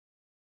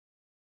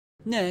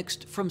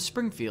Next, from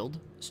Springfield,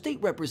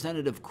 State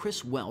Representative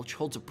Chris Welch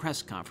holds a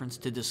press conference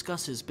to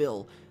discuss his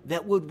bill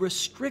that would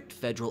restrict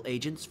federal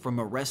agents from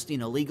arresting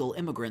illegal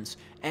immigrants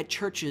at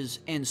churches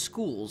and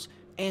schools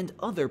and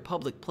other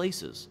public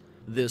places.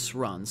 This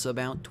runs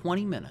about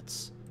 20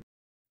 minutes.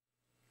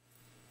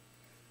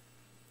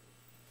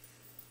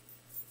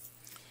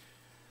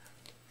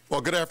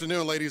 Well, good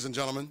afternoon, ladies and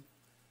gentlemen.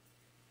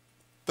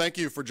 Thank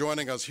you for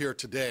joining us here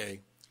today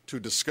to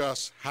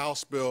discuss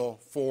House Bill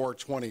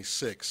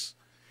 426,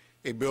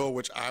 a bill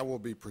which I will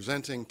be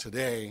presenting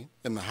today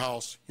in the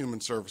House Human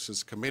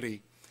Services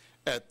Committee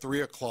at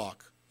 3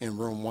 o'clock in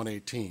room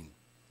 118.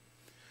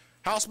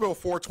 House Bill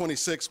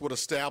 426 would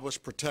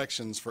establish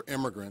protections for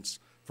immigrants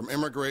from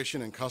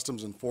Immigration and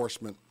Customs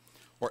Enforcement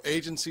or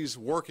agencies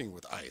working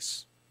with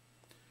ICE.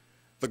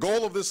 The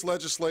goal of this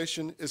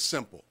legislation is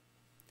simple.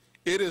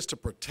 It is to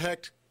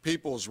protect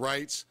people's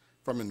rights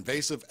from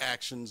invasive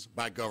actions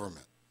by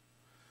government.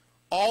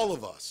 All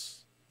of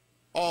us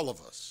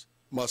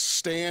must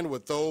stand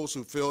with those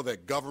who feel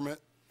that government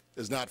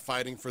is not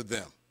fighting for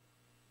them.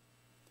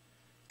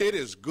 It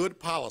is good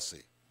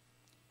policy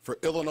for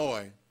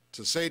Illinois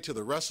to say to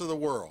the rest of the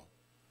world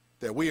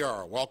that we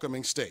are a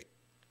welcoming state.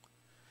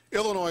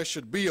 Illinois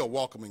should be a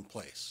welcoming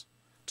place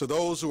to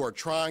those who are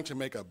trying to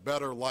make a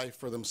better life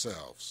for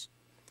themselves.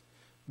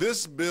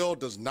 This bill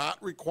does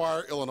not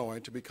require Illinois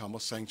to become a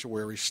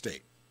sanctuary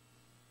state.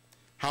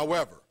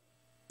 However,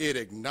 it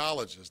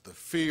acknowledges the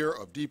fear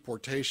of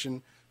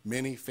deportation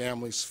many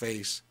families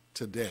face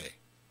today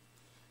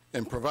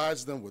and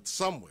provides them with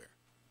somewhere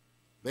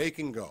they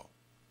can go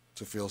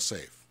to feel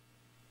safe.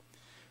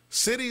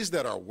 Cities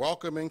that are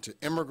welcoming to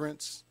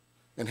immigrants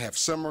and have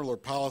similar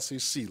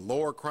policies see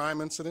lower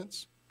crime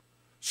incidents,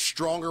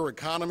 stronger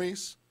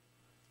economies,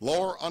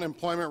 lower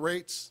unemployment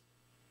rates,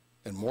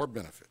 and more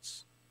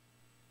benefits.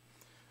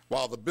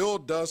 While the bill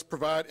does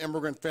provide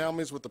immigrant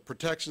families with the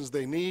protections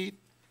they need,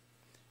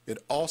 it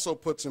also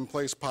puts in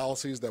place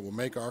policies that will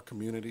make our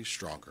communities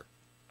stronger.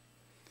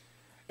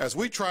 As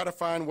we try to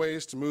find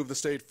ways to move the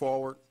state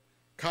forward,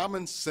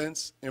 common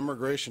sense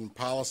immigration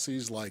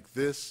policies like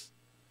this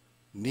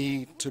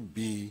need to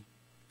be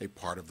a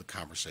part of the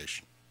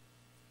conversation.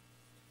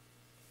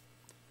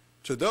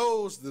 To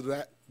those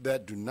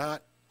that do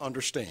not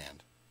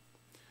understand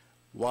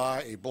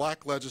why a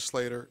black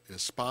legislator is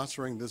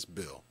sponsoring this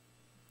bill,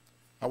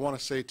 I want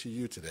to say to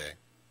you today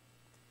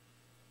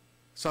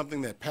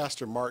something that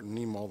Pastor Martin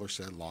Niemöller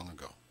said long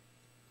ago.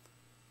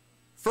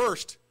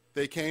 First,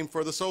 they came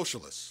for the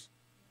socialists.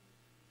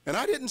 And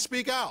I didn't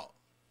speak out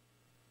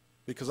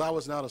because I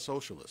was not a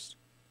socialist.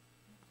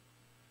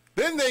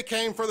 Then they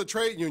came for the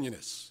trade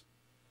unionists.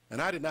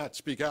 And I did not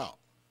speak out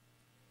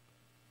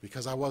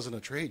because I wasn't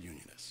a trade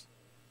unionist.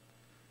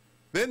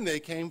 Then they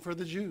came for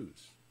the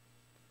Jews.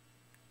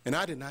 And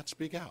I did not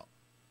speak out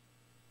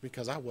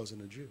because I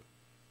wasn't a Jew.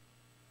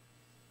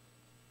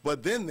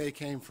 But then they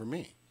came for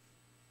me.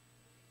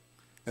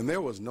 And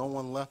there was no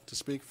one left to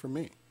speak for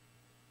me.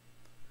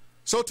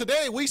 So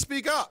today we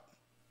speak up.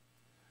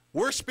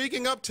 We're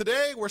speaking up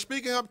today, we're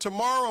speaking up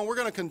tomorrow, and we're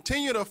going to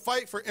continue to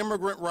fight for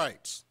immigrant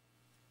rights.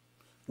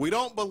 We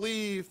don't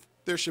believe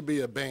there should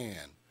be a ban.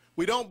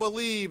 We don't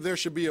believe there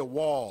should be a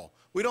wall.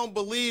 We don't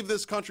believe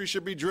this country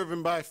should be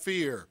driven by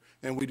fear.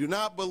 And we do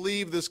not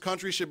believe this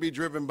country should be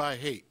driven by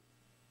hate.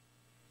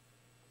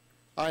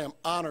 I am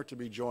honored to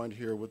be joined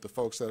here with the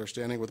folks that are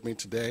standing with me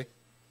today.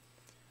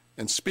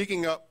 And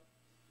speaking up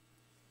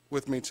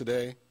with me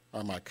today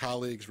are my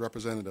colleagues,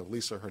 Representative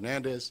Lisa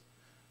Hernandez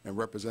and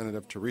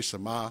Representative Teresa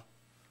Ma.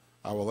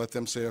 I will let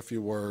them say a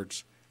few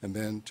words, and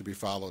then to be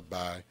followed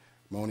by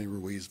Moni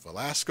Ruiz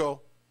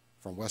Velasco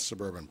from West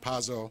Suburban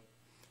Paso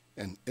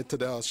and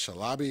Itadel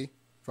Shalabi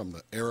from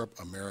the Arab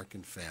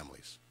American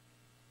Families.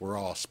 We're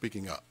all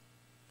speaking up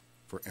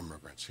for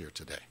immigrants here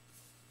today.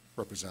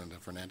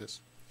 Representative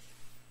Hernandez.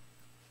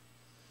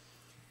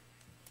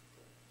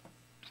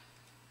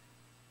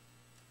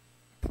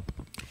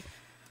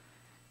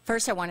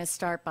 First, I want to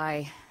start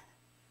by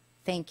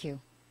thank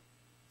you.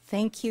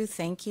 Thank you,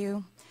 thank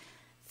you.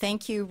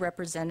 Thank you,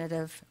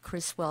 Representative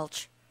Chris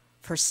Welch,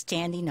 for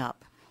standing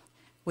up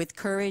with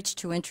courage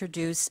to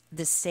introduce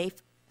this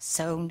safe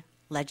zone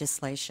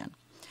legislation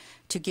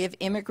to give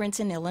immigrants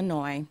in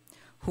Illinois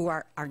who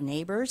are our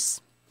neighbors,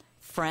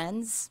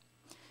 friends,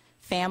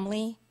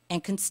 family,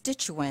 and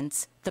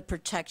constituents the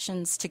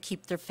protections to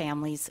keep their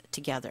families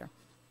together.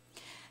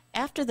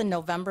 After the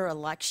November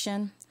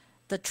election,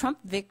 the Trump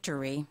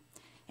victory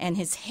and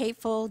his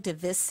hateful,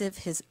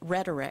 divisive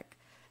rhetoric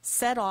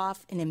set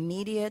off an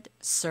immediate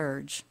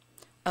surge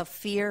of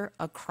fear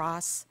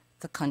across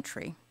the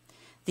country,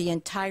 the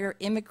entire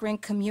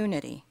immigrant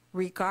community,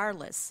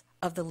 regardless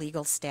of the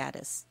legal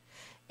status.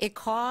 It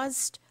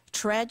caused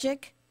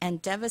tragic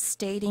and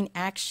devastating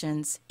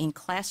actions in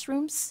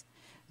classrooms,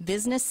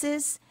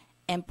 businesses,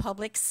 and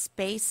public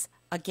space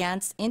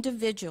against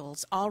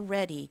individuals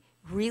already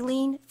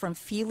reeling from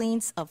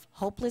feelings of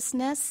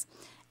hopelessness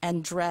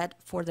and dread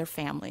for their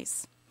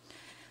families.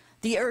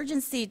 The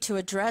urgency to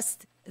address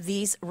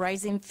these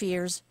rising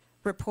fears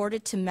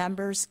reported to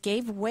members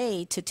gave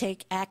way to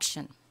take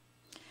action.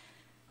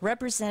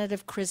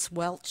 Representative Chris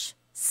Welch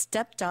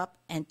stepped up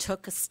and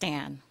took a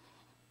stand.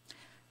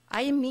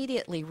 I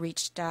immediately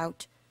reached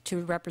out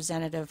to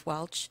Representative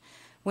Welch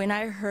when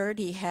I heard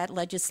he had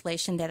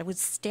legislation that would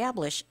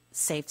establish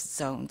safe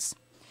zones.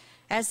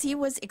 As he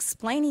was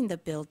explaining the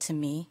bill to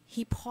me,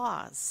 he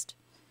paused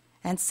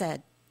and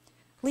said,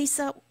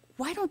 "Lisa,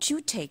 why don't you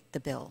take the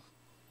bill?"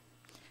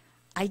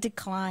 I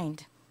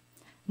declined,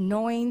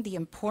 knowing the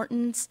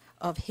importance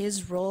of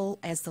his role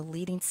as the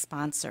leading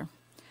sponsor.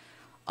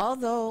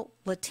 Although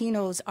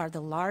Latinos are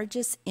the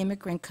largest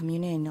immigrant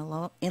community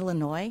in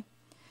Illinois,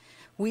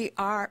 we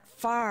are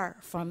far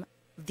from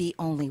the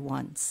only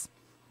ones.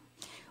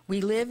 We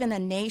live in a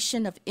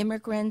nation of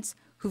immigrants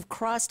who've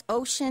crossed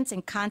oceans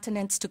and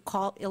continents to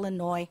call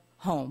Illinois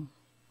home.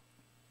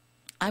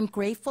 I'm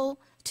grateful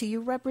to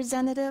you,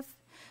 Representative,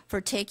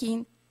 for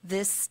taking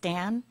this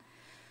stand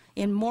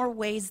in more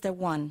ways than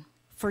one,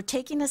 for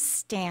taking a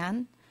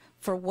stand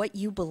for what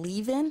you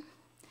believe in,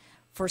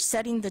 for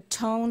setting the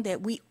tone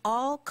that we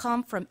all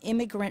come from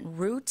immigrant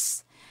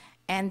roots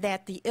and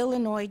that the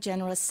Illinois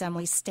General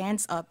Assembly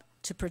stands up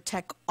to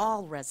protect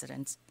all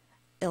residents,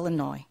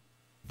 Illinois.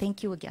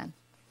 Thank you again.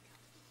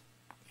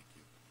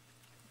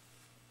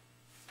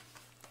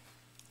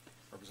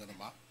 Representative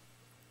Ma.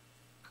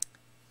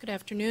 Good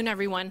afternoon,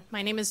 everyone.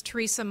 My name is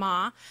Teresa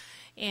Ma,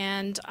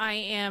 and I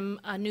am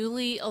a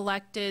newly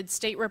elected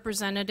state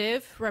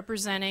representative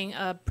representing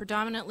a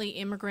predominantly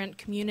immigrant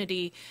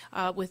community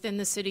within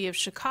the city of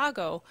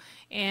Chicago.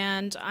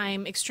 And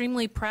I'm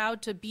extremely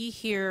proud to be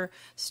here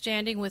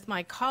standing with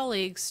my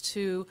colleagues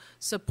to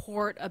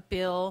support a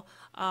bill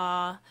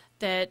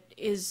that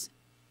is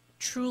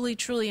truly,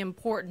 truly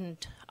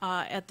important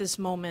at this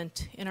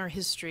moment in our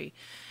history.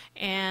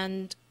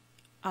 And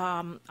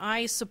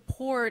I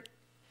support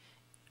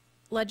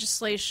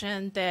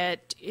legislation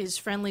that is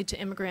friendly to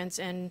immigrants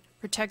and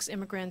protects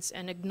immigrants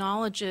and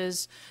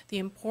acknowledges the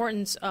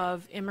importance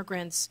of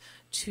immigrants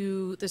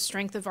to the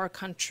strength of our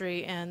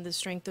country and the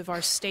strength of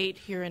our state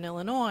here in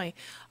Illinois.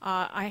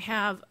 I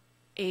have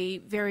a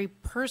very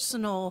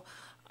personal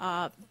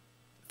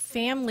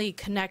family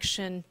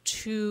connection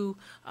to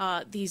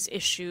these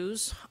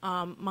issues.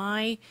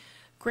 My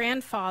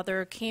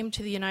grandfather came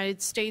to the United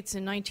States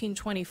in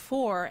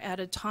 1924 at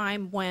a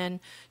time when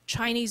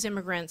Chinese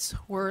immigrants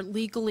were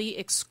legally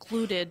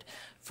excluded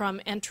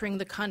from entering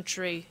the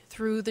country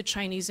through the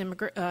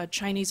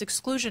Chinese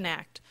Exclusion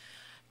Act.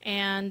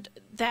 And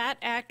that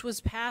act was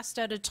passed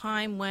at a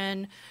time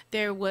when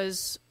there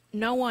was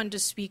no one to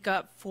speak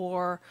up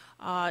for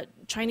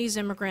Chinese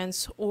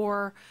immigrants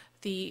or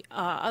the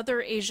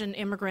other Asian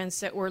immigrants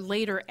that were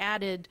later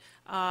added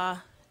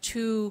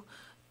to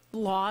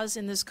laws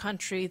in this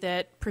country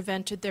that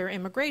prevented their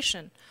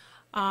immigration.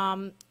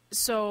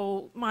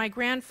 So my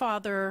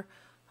grandfather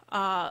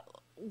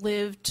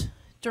lived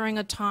during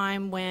a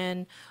time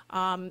when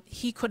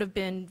he could have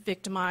been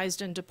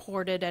victimized and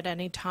deported at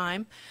any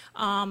time,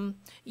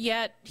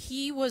 yet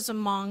he was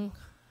among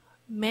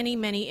many,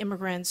 many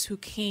immigrants who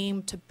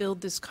came to build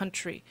this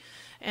country.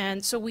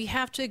 And so we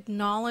have to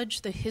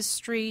acknowledge the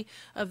history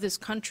of this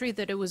country,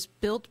 that it was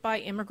built by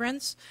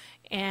immigrants,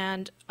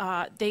 and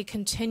they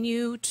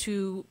continue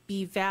to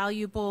be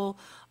valuable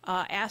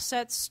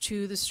assets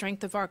to the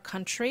strength of our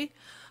country.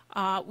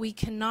 We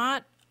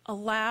cannot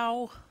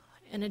allow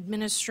an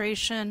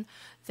administration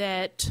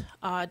that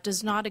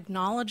does not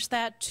acknowledge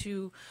that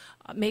to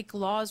make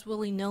laws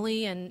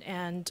willy-nilly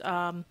and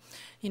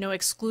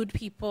exclude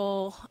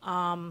people,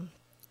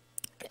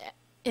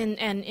 and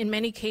in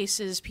many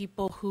cases,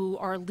 people who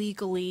are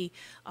legally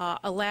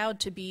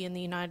allowed to be in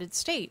the United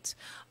States.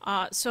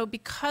 So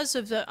because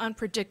of the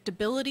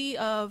unpredictability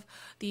of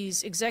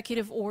these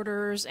executive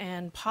orders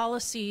and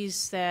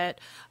policies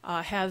that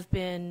have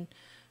been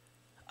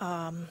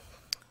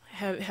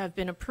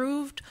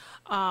approved,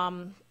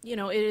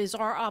 it is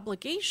our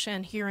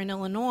obligation here in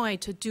Illinois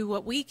to do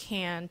what we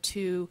can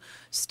to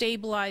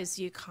stabilize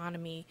the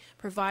economy,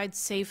 provide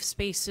safe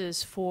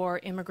spaces for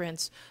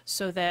immigrants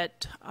so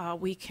that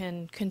we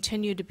can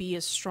continue to be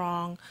a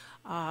strong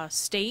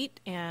state,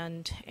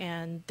 and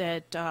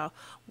that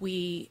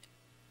we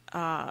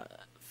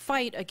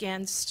fight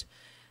against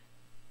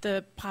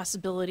the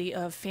possibility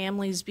of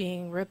families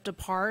being ripped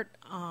apart,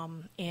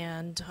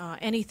 and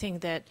anything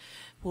that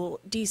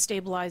will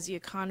destabilize the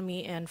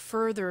economy and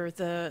further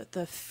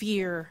the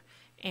fear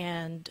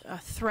and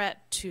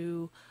threat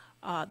to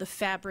the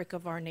fabric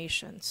of our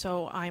nation.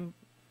 So I'm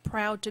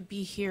proud to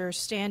be here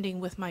standing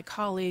with my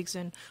colleagues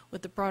and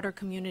with the broader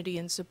community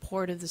in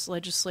support of this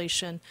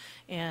legislation,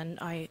 and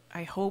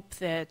I hope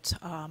that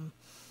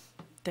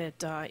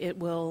it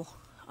will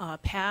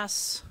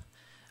pass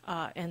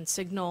and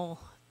signal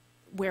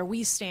where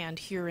we stand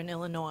here in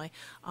Illinois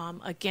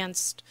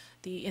against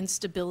the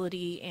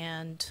instability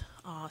and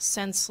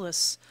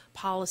senseless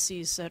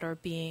policies that are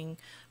being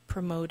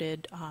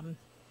promoted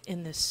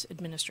in this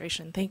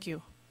administration. Thank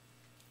you.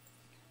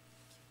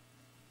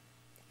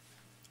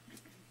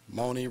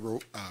 Moni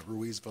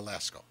Ruiz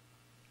Velasco.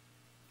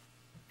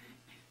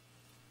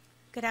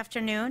 Good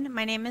afternoon.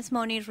 My name is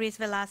Moni Ruiz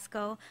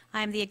Velasco.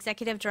 I'm the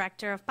Executive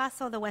Director of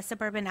PASO, the West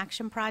Suburban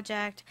Action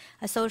Project,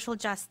 a social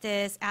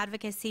justice,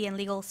 advocacy, and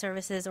legal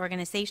services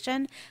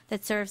organization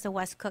that serves the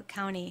West Cook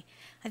County.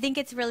 I think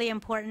it's really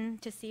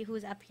important to see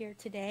who's up here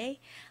today,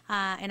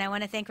 and I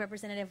want to thank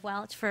Representative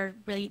Welch for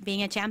really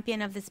being a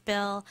champion of this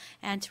bill,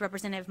 and to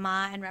Representative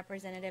Ma and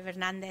Representative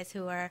Hernandez,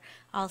 who are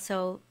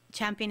also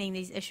championing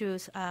these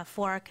issues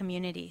for our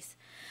communities.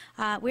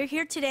 We're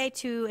here today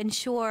to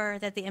ensure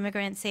that the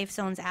Immigrant Safe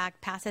Zones Act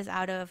passes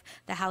out of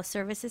the House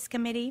Services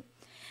Committee.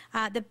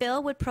 The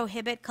bill would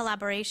prohibit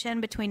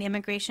collaboration between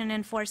immigration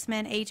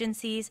enforcement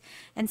agencies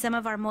and some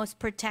of our most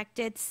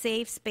protected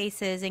safe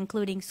spaces,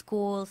 including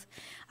schools,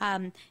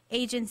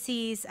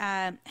 agencies,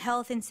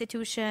 health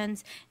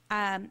institutions,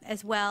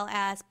 as well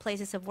as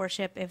places of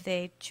worship if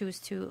they choose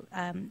to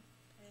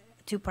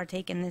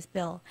partake in this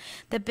bill.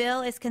 The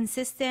bill is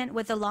consistent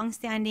with the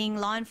longstanding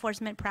law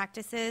enforcement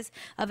practices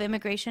of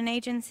immigration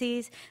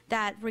agencies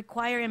that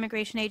require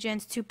immigration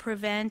agents to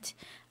present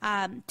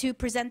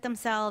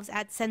themselves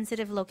at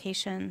sensitive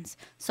locations,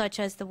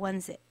 such as the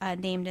ones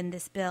named in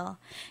this bill.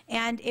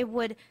 And it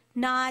would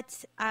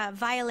not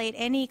violate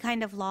any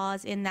kind of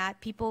laws in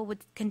that people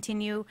would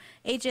continue,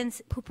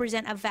 agents who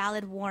present a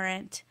valid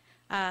warrant,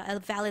 a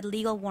valid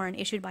legal warrant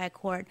issued by a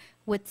court,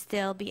 would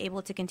still be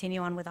able to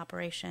continue on with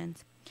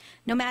operations.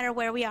 No matter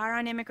where we are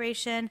on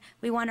immigration,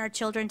 we want our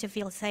children to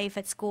feel safe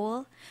at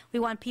school. We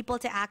want people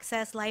to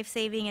access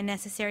life-saving and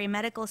necessary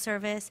medical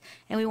service,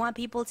 and we want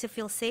people to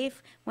feel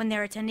safe when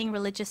they're attending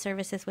religious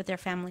services with their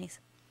families.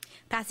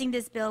 Passing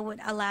this bill would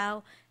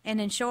allow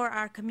and ensure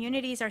our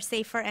communities are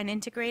safer and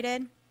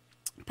integrated.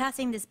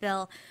 Passing this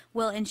bill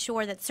will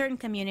ensure that certain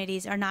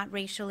communities are not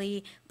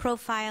racially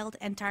profiled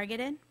and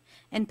targeted.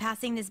 And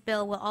passing this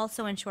bill will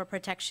also ensure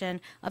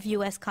protection of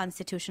U.S.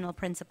 constitutional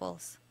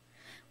principles.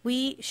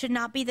 We should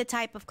not be the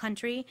type of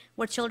country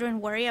where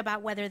children worry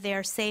about whether they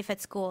are safe at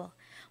school,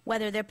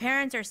 whether their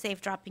parents are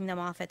safe dropping them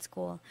off at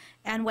school,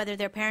 and whether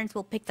their parents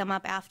will pick them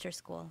up after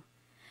school.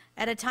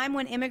 At a time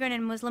when immigrant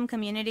and Muslim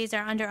communities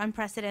are under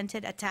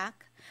unprecedented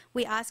attack,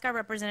 we ask our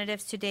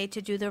representatives today to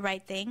do the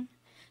right thing,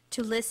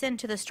 to listen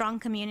to the strong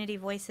community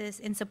voices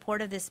in support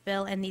of this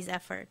bill and these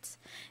efforts.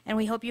 And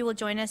we hope you will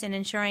join us in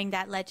ensuring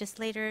that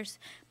legislators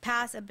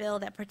pass a bill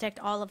that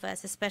protects all of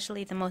us,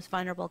 especially the most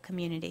vulnerable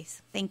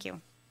communities. Thank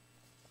you.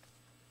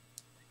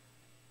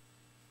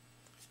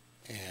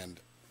 And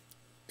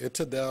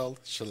Itadel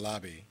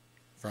Shalabi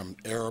from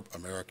Arab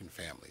American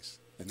Families.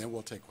 And then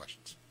we'll take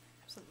questions.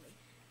 Absolutely.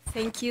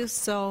 Thank you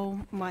so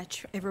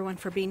much, everyone,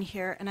 for being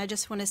here. And I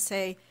just want to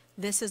say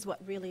this is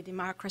what really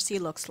democracy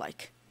looks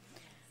like.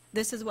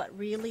 This is what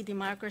really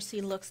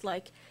democracy looks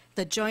like,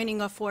 the joining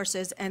of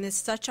forces. And it's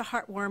such a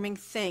heartwarming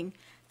thing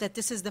that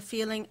this is the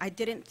feeling I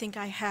didn't think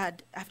I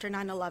had after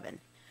 9/11.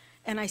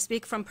 And I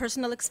speak from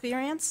personal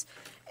experience.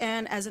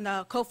 And as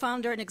a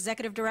co-founder and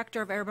executive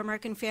director of Arab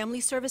American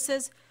Family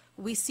Services,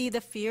 we see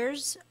the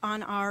fears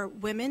on our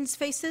women's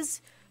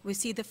faces. We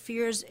see the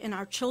fears in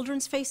our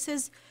children's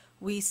faces.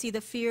 We see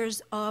the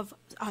fears of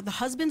the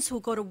husbands who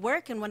go to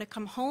work and want to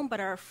come home but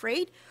are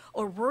afraid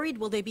or worried,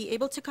 will they be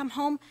able to come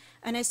home?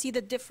 And I see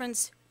the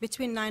difference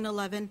between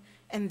 9/11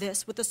 and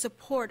this with the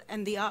support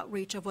and the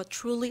outreach of what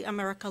truly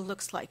America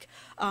looks like.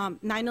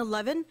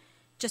 9/11,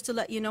 just to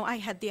let you know, I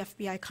had the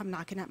FBI come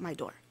knocking at my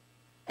door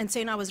and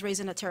saying I was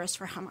raising a terrorist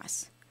for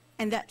Hamas.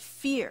 And that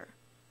fear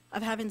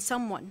of having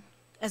someone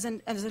as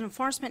an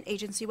enforcement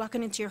agency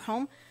walking into your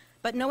home,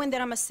 but knowing that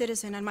I'm a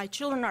citizen and my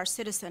children are a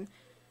citizen,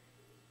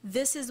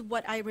 this is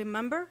what I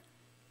remember.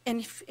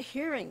 And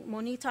hearing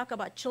Moni talk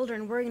about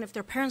children worrying if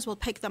their parents will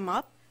pick them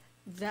up,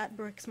 that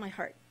breaks my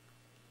heart.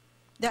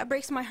 That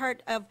breaks my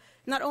heart of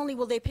not only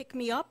will they pick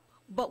me up,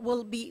 but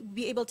will be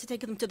able to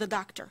take them to the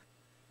doctor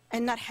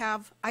and not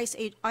have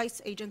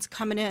ICE agents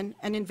coming in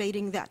and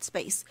invading that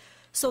space.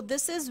 So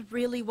this is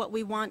really what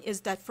we want,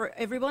 is that for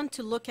everyone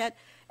to look at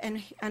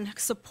and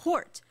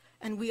support.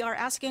 And we are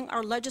asking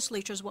our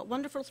legislatures, what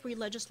wonderful 3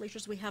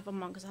 legislatures we have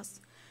amongst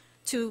us,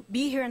 to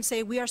be here and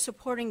say we are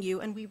supporting you,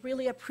 and we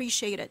really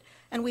appreciate it.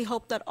 And we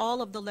hope that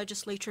all of the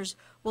legislatures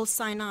will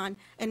sign on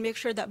and make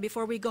sure that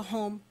before we go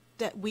home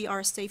that we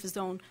are a safe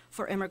zone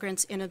for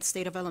immigrants in the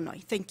state of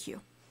Illinois. Thank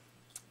you.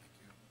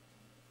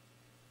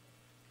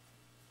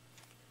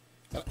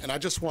 And I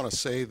just want to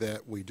say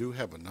that we do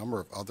have a number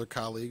of other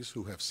colleagues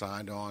who have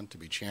signed on to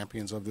be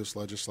champions of this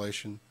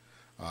legislation.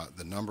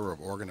 The number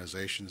of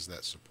organizations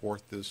that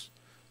support this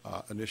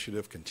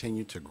initiative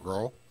continue to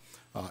grow,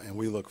 and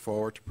we look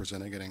forward to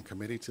presenting it in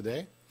committee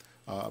today.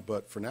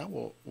 But for now,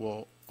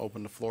 we'll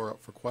open the floor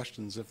up for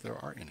questions if there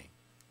are any.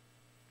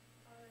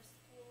 Are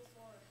schools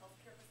or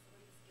healthcare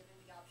facilities given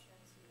the option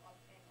to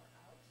opt in or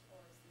out,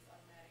 or is this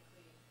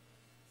automatically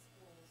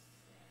schools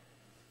and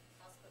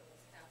hospitals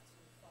have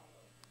to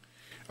follow?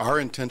 Our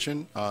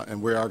intention,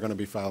 and we are going to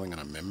be filing an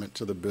amendment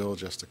to the bill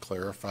just to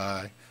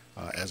clarify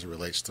as it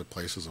relates to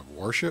places of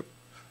worship,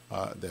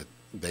 that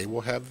they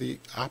will have the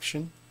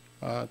option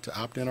to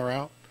opt in or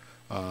out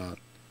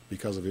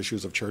because of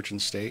issues of church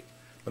and state.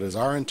 But it's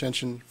our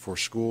intention for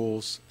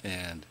schools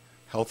and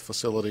health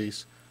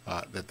facilities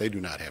that they do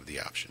not have the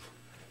option.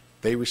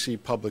 They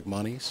receive public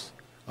monies,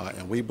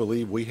 and we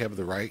believe we have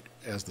the right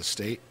as the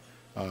state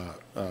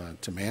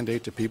to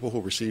mandate to people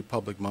who receive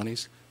public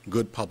monies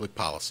good public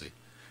policy.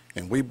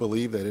 And we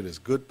believe that it is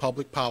good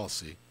public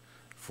policy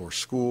for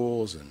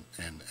schools and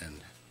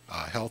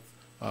health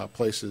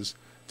places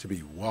to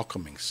be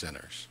welcoming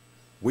centers.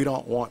 We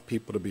don't want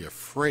people to be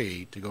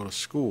afraid to go to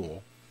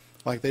school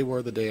like they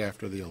were the day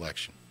after the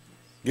election.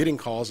 Getting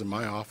calls in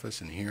my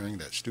office and hearing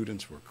that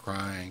students were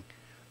crying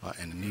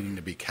and needing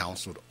to be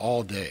counseled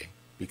all day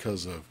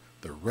because of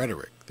the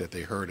rhetoric that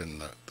they heard in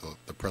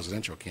the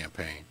presidential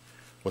campaign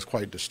was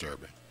quite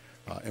disturbing.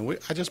 And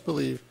I just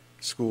believe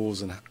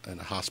schools and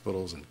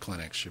hospitals and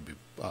clinics should be,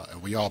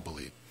 and we all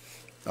believe,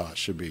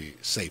 should be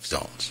safe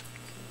zones.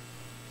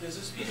 Does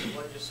this piece of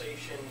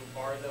legislation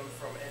bar them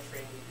from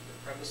entering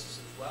the premises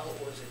as well,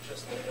 or is it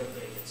just the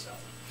building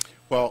itself?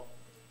 Well,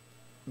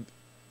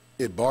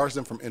 it bars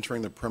them from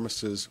entering the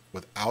premises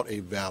without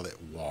a valid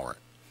warrant.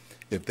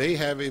 If they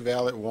have a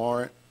valid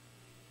warrant,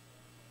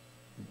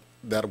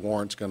 that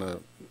warrant's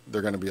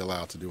they're gonna be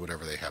allowed to do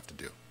whatever they have to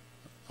do.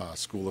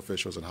 School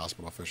officials and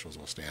hospital officials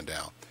will stand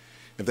down.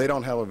 If they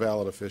don't have a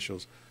valid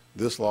officials,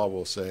 this law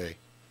will say,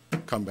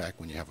 come back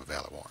when you have a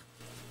valid warrant.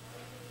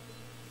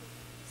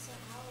 So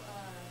how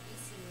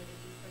easy would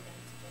it be for them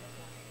to get a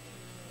warrant? I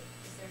mean,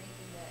 is there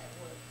anything that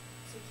would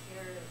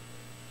secure,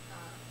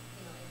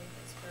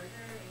 immigrants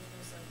further in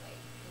terms of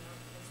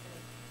instead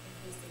of in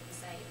case they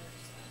decide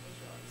just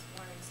issue all these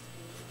warrants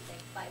to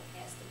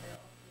bypass the bill?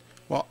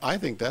 Well,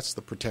 I think that's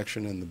the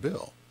protection in the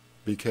bill,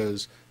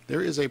 because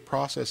there is a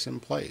process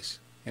in place,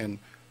 and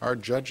our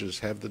judges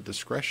have the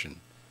discretion.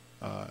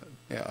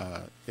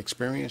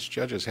 Experienced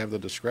judges have the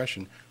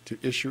discretion to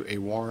issue a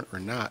warrant or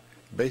not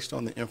based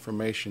on the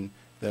information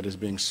that is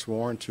being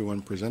sworn to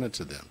and presented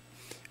to them.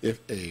 If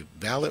a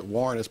valid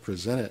warrant is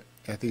presented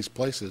at these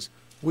places,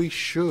 we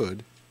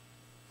should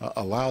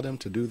allow them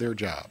to do their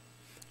job.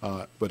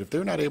 But if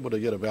they're not able to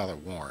get a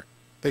valid warrant,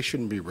 they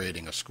shouldn't be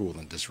raiding a school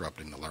and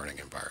disrupting the learning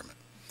environment.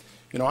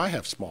 I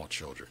have small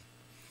children,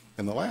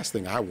 and the last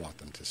thing I want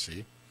them to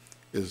see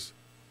is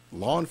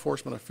law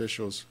enforcement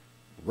officials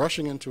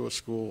rushing into a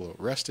school,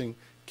 arresting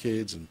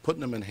kids and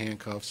putting them in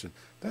handcuffs. And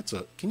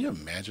can you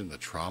imagine the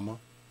trauma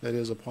that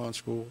is upon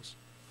schools?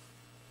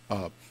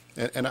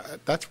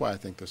 That's why I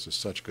think this is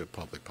such good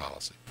public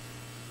policy.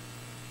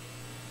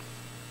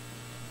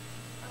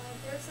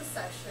 There's a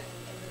section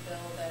in the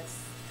bill that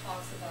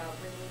talks about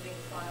removing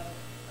file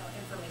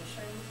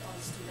information on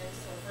students.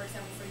 So, for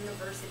example, for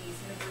universities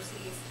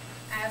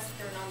ask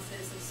their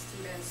non-citizen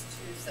students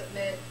to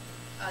submit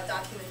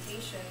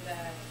documentation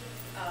that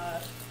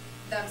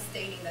them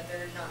stating that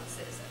they're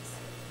non-citizens.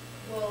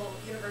 Will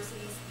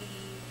universities be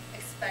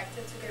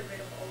expected to get rid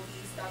of all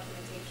these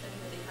documentation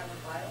that they have on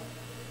file?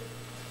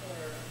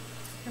 Or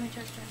Let me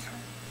just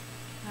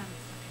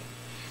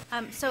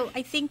so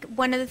I think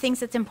one of the things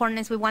that's important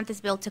is we want this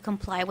bill to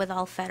comply with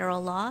all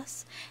federal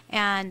laws,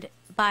 and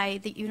by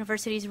the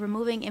universities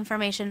removing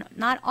information,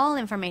 not all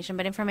information,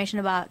 but information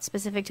about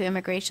specific to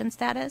immigration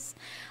status,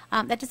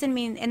 that doesn't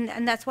mean,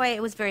 and that's why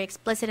it was very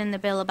explicit in the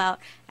bill about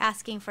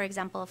asking, for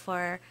example,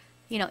 for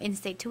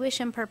in-state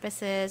tuition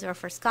purposes or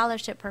for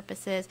scholarship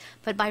purposes,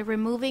 but by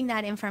removing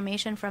that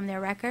information from their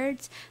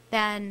records,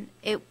 then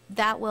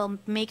that will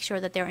make sure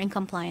that they're in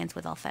compliance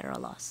with all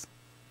federal laws.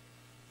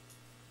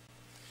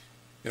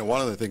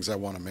 One of the things I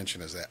want to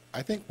mention is that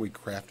I think we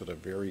crafted a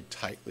very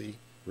tightly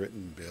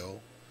written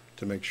bill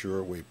to make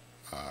sure we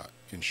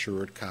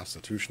ensured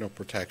constitutional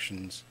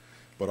protections,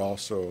 but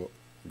also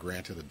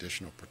granted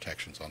additional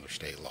protections under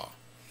state law.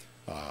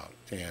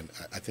 And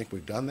I think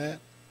we've done that.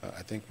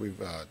 I think we've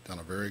done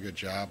a very good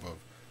job of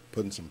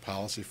putting some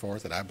policy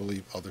forth that I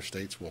believe other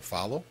states will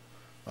follow.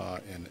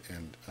 And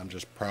I'm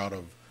just proud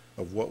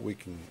of what we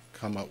can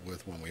come up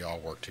with when we all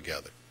work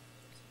together.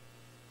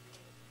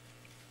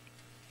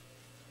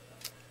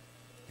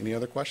 Any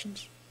other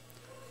questions?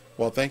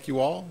 Well, thank you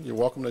all. You're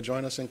welcome to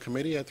join us in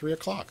committee at 3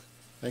 o'clock.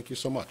 Thank you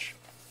so much.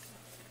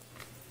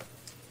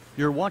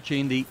 You're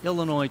watching the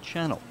Illinois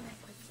Channel.